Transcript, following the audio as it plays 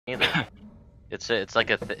Either. It's like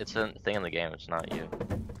it's a thing in the game. It's not you.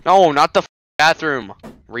 No, not the bathroom,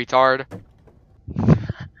 retard.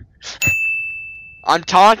 I'm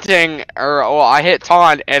taunting, or well, I hit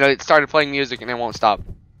taunt and it started playing music and it won't stop.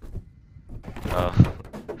 Oh,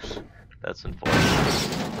 that's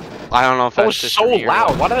unfortunate. I don't know if that that's was so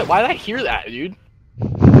loud. Why did I hear that, dude?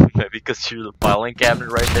 Maybe because you're the filing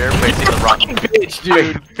cabinet right there, facing the wrong bitch,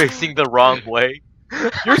 dude. Facing the wrong way.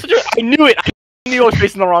 You're such a. I knew it. I knew I was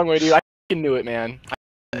facing the wrong way, dude. I knew it, man.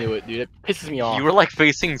 I knew it, dude. It pisses me off. You were like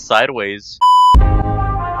facing sideways.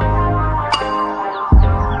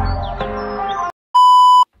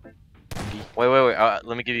 Wait.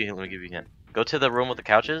 Let me give you a hint. Go to the room with the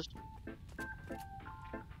couches.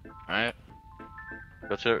 All right.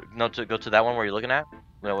 Go to that one where you're looking at.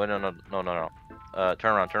 No, wait, no.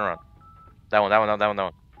 Turn around. That one.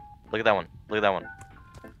 Look at that one.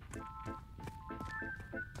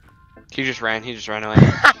 He just ran away.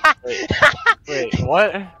 Wait,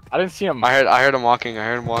 what? I didn't see him. I heard him walking.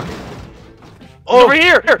 Oh, over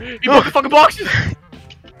here! He broke the fucking boxes!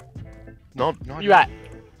 No. You at?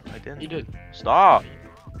 I didn't. You did. Stop.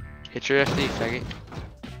 Hit your FD, faggot.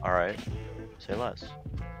 Alright. Say less.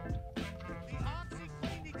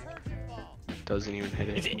 Doesn't even hit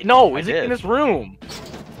it. Is it in this room?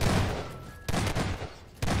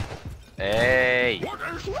 Hey! What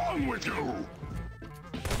is wrong with you?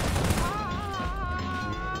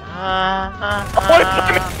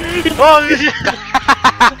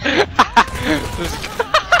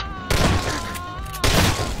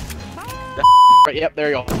 Right, yep, there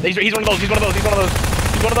you go. He's one of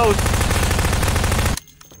those.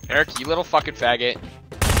 Eric, you little fucking faggot.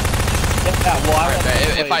 Yeah, well,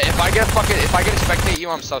 if I get to spectate you,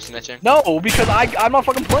 I'm so snitching. No, because I'm not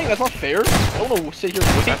fucking playing. That's not fair. I don't want to sit here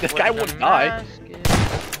and wait. This guy won't die.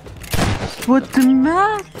 What the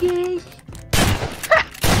mask is?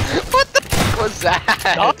 What the fuck was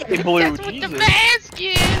that? Nothing blue. That's what the mask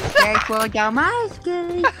is. That's what the mask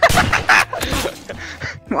is.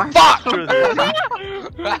 Fuck!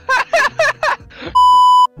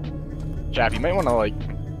 Chav, you might want to like,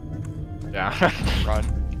 yeah, run.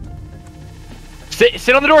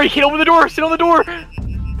 Sit on the door. You can't open the door. Sit on the door.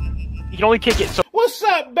 You can only kick it. So. What's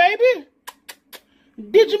up, baby?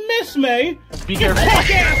 Did you miss me? Be careful.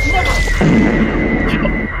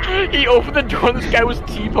 He opened the door and this guy was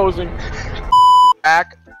T-posing.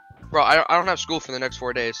 Back. Bro, I don't have school for the next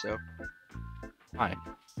 4 days, so. Fine.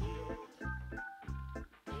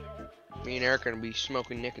 Me and Eric are gonna be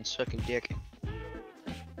smoking Nick and sucking dick.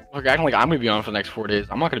 Look, acting like I'm gonna be on for the next 4 days.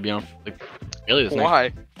 I'm not gonna be on like really this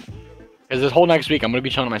Why? Because this whole next week I'm gonna be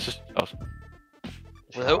chilling at my sister's house.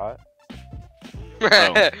 With who? Oh.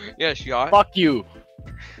 Yeah, shot. Fuck you.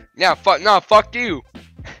 Yeah, fuck you.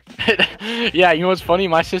 Yeah, you know what's funny?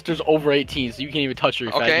 My sister's over 18, so you can't even touch her.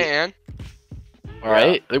 Okay, and?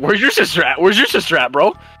 Alright? Like, where's your sister at?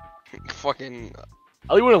 Bro? Fucking...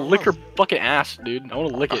 I really wanna lick her fucking ass, dude. I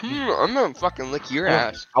wanna lick it. I'm gonna fucking lick your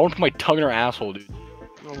ass. I wanna put my tongue in her asshole, dude.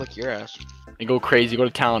 I'm gonna lick your ass. And go crazy, go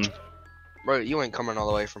to town. Bro, you ain't coming all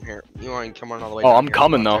the way from here. You ain't coming all the way. Oh, I'm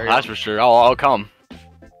coming though, that's for sure. I'll come.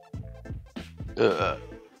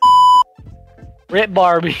 Rip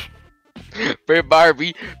Barbie. Rip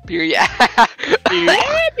Barbie. Period.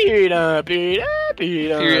 Period.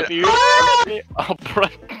 Oh, bro.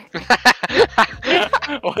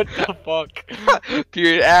 What the fuck?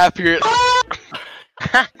 Period. Period.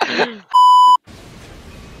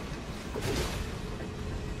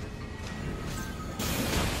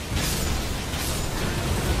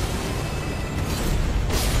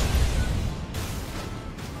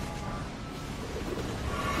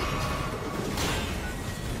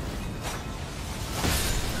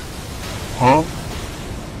 Huh?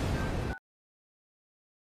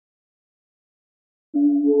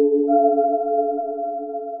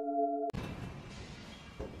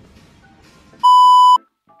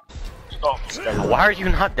 Stop. Why are you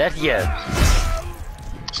not dead yet?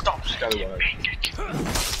 Stop.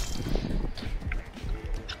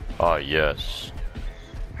 Ah, yes.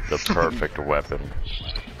 The perfect weapon.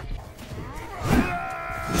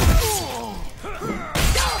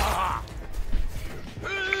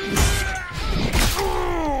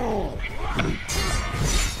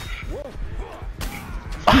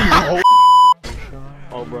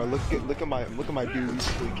 Oh, bro, look at my dude. He's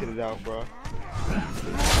fully kitted out, bro.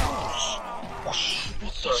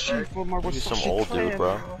 He's some old dude,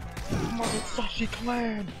 bro. Sashi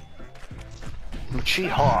clan.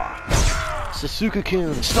 Uchiha.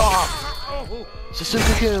 Sasuke-kun, stop!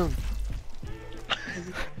 Sasuke-kun.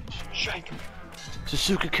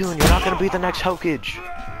 Sasuke-kun, you're not gonna be the next Hokage.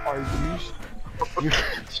 Are you?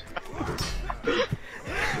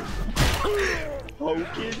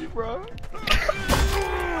 Hokage, bro?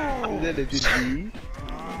 Is that a disease?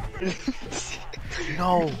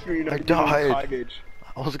 No, I died.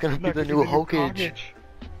 I was gonna be the new Hokage.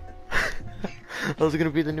 I was gonna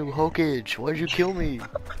be the new Hokage. Why'd you kill me?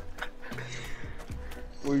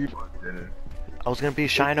 Well, you I was gonna be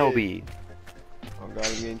Shinobi. Oh god,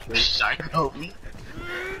 I'm getting chased. Shinobi.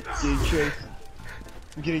 Getting chased.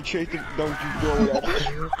 I'm getting chased. Don't you go that.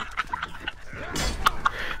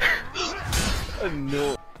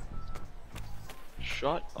 No.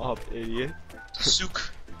 Shut up, idiot.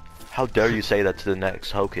 Sook. How dare you say that to the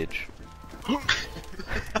next Hokage?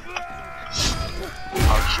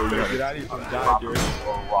 I'll show you. Get out of here, die, dude.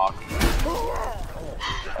 Rock.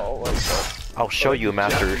 Oh my god. I'll show you,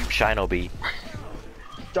 Master Shinobi.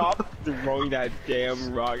 Stop throwing that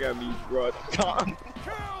damn rock at me, bro. Stop.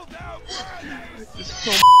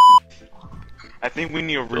 I think we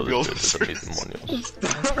need to rebuild this.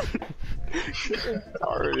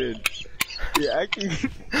 Started. You're acting.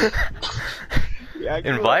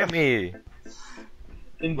 Invite me.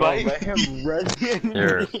 Invite let him rest in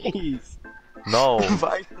Here. peace. No.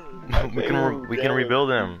 Invite him. we can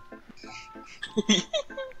rebuild him.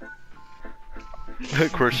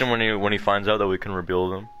 Christian, when he finds out that we can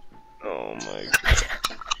rebuild him. Oh my god.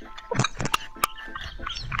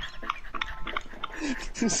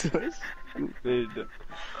 So stupid.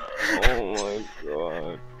 Oh my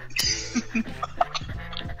god.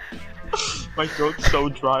 My throat's so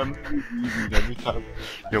dry, I'm breathing every time.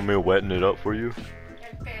 You want me to wetten it up for you?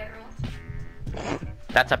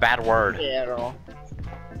 That's a bad word.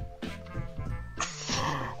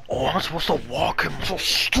 Oh, I'm supposed to walk him. I'm so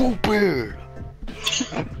stupid.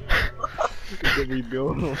 To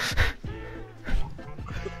rebuild him.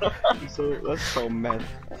 That's so messed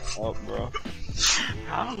up, bro.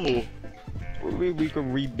 How? We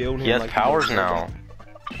can rebuild him. He has like powers now.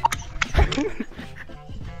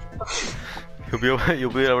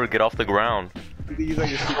 You'll be able to get off the ground. You think he's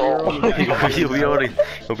like a superhero?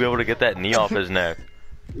 He'll be able to get that knee off his neck.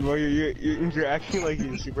 Well, you're acting like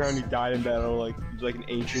he's a superhero and he died in battle, like he's like an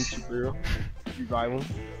ancient superhero. Revive him.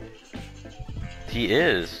 He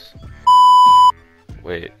is.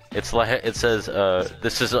 Wait, it's like it says.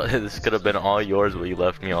 This could have been all yours, but you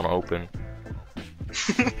left me on open.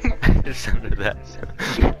 It's under that.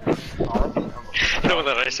 No,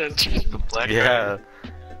 that I sent you the black guy. Yeah.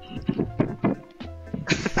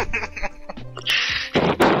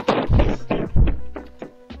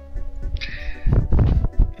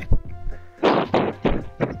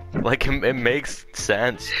 Like it makes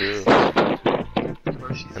sense too.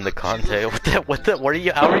 In the context, what are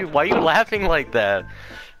you? Why are you laughing like that?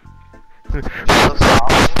 He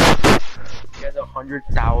has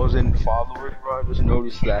 100,000 followers, bro. I just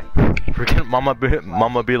noticed that. Freaking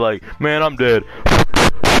mama be like, man, I'm dead.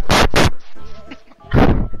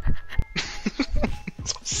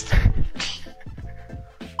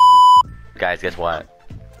 Guys, guess what?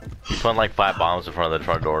 He put like 5 bombs in front of the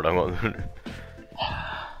front door.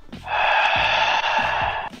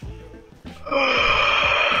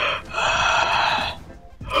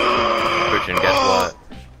 Christian, guess what?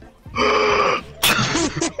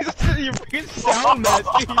 You freaking sound that.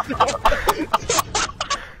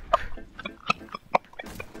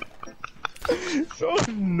 So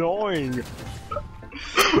annoying.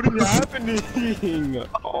 What is happening?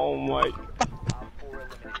 Oh my.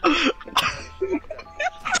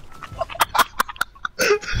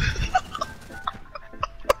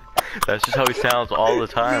 That's just how he sounds all the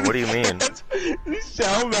time. What do you mean? This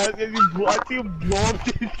sound mask is blow up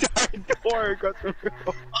the entire door across the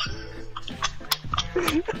room.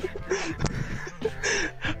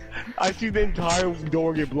 I see the entire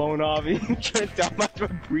door get blown off and you can't tell my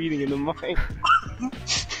breathing in the mic.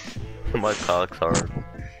 My cock's hard.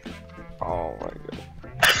 Oh my god.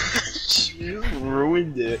 You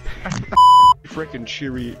ruined it. Freaking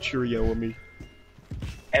Cheerio with me.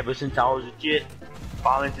 Ever since I was a kid.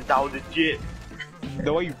 Falling since I was a kid.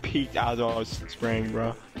 The way you peeked as I was spraying,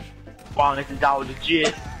 bro. Falling since I was a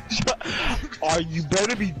kid. Oh, you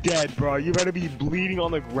better be dead, bro. You better be bleeding on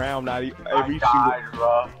the ground now. I died,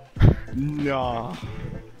 bro. Nah.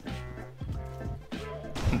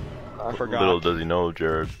 I forgot. Little does he know,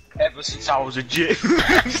 Jared. Ever since I was a kid.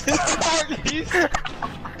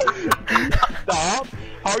 Stop.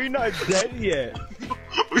 How are you not dead yet?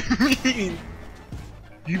 What do you mean?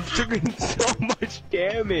 You've taken so much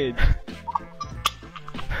damage.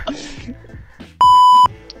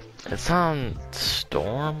 It's on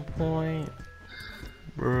Storm Point,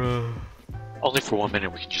 bruh. Only for 1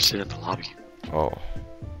 minute, we can just sit in the lobby. Oh.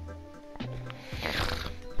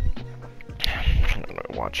 I'm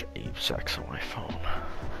gonna watch Ape Sex on my phone.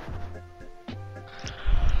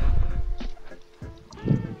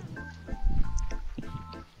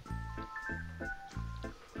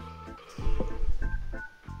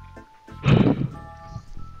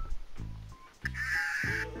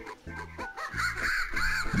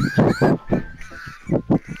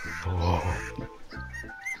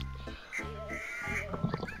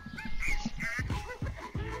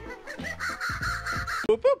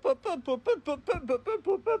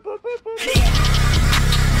 Hey.